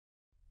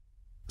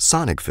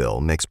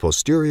SonicFill makes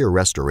posterior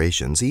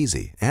restorations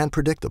easy and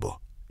predictable.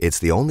 It's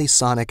the only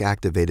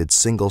sonic-activated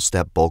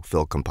single-step bulk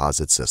fill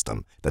composite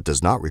system that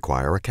does not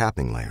require a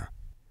capping layer.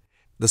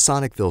 The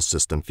SonicFill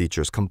system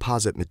features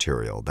composite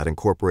material that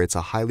incorporates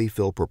a highly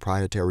filled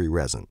proprietary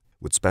resin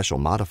with special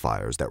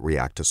modifiers that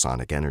react to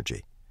sonic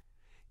energy.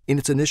 In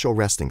its initial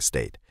resting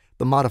state,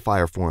 the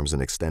modifier forms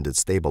an extended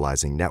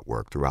stabilizing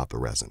network throughout the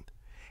resin.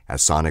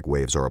 As sonic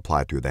waves are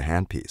applied through the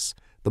handpiece,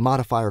 the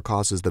modifier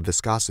causes the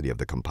viscosity of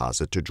the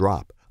composite to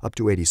drop up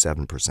to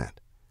 87%.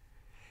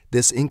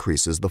 This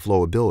increases the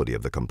flowability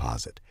of the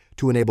composite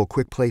to enable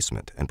quick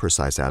placement and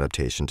precise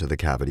adaptation to the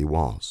cavity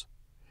walls.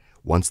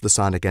 Once the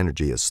sonic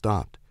energy is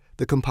stopped,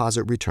 the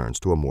composite returns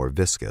to a more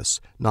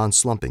viscous,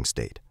 non-slumping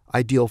state,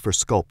 ideal for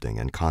sculpting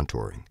and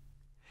contouring.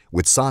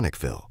 With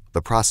SonicFill,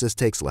 the process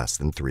takes less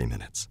than 3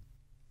 minutes.